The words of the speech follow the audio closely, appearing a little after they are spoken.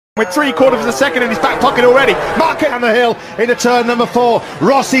with 3/4 of a second in his back pocket already. Market down the hill into turn number 4.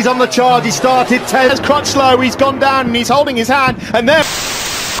 Rossi's on the charge. He started 10. Crutchlow, he's gone down and he's holding his hand. And there.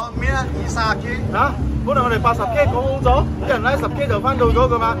 本來我哋80K 講好咗，一人拉10K 就翻到咗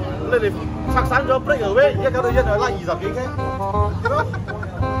噶嘛，你哋拆散咗 break away， 一搞到一人拉20幾 K。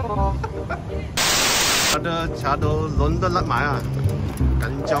查到輪都甩埋啊！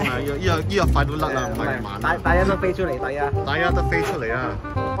緊張啊！呢個快到甩啦，唔係慢。大家都飛出嚟睇啊！大家都飛出嚟啊！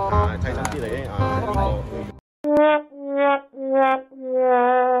睇真啲嚟啊！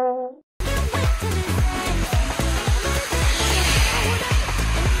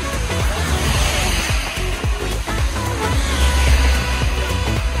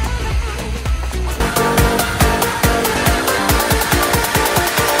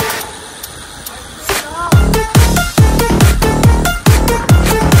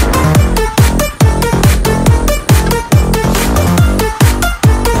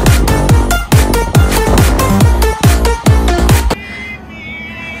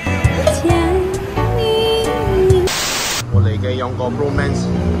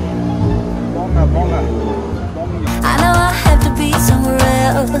 I know I have to be somewhere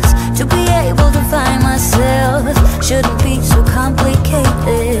else to be able to find myself. Shouldn't be so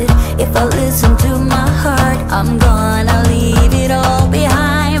complicated. If I listen to my heart, I'm gonna leave it all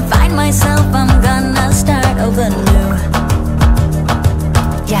behind. Find myself, I'm gonna start over new.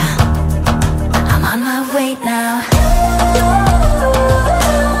 Yeah, I'm on my way now.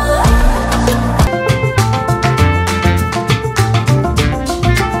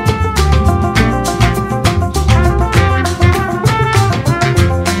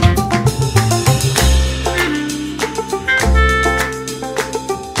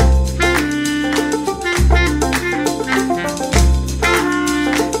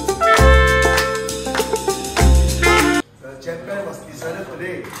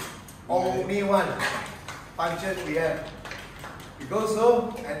 Only one puncher we have. It goes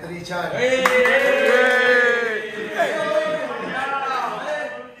to Anthony Chan.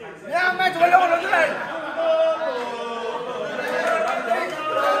 Yeah, match với luôn rồi chứ này.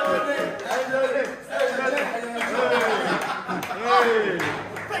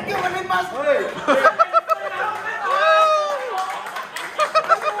 Thank you very much.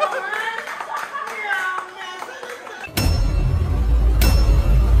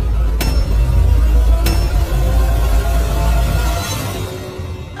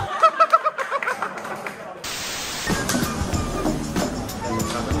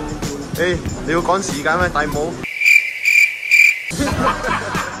 Ê, 你要趕時間咩？戴帽。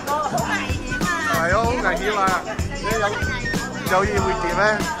係咯，好危險啊！你有嘢會跌咩？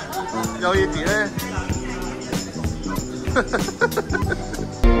有嘢跌咧。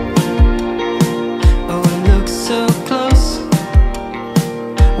Oh, it looks so close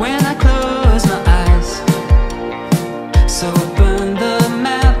when I close my eyes. So I burn the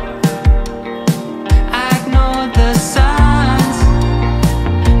map. I ignore the signs.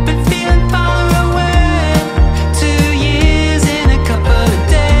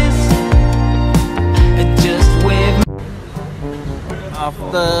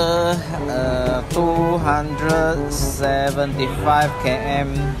 After 275 km,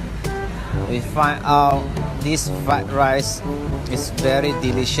 we find out this fried rice is very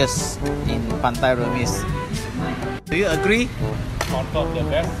delicious in Pantai Remis. Do you agree? On top, the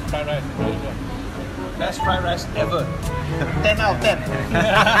best fried rice in Malaysia. Best fried rice ever. 10 out of 10.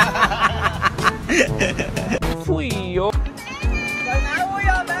 Fui yo.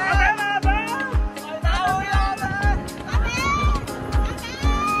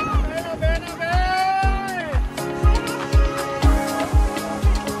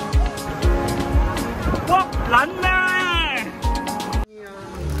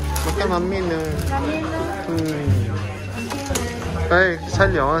 Makan ramen à. Đây, say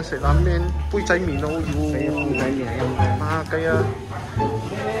liều à, 食 ramen, 杯仔麵都好要。啊，雞啊！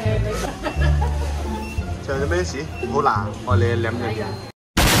就係咩事？好難，我哋舐嘅。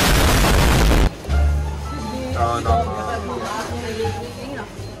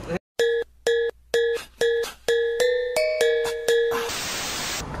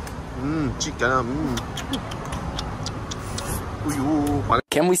啜緊啊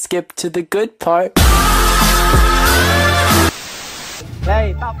，Can we skip to the good part?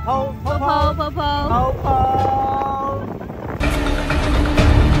 嚟搭鋪鋪鋪鋪鋪鋪。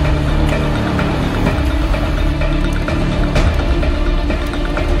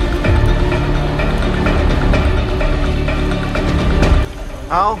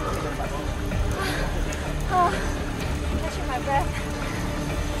好。Oh, catching my breath.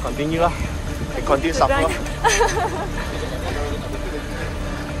 Continue 啦，你 continue 10咯。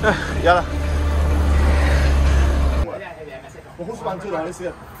有啦。我好帮助啦，你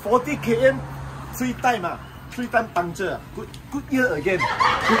試 40 km 3 time 啊，3 time puncture. Good year again.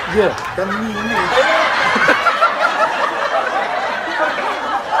 Good year. Then me.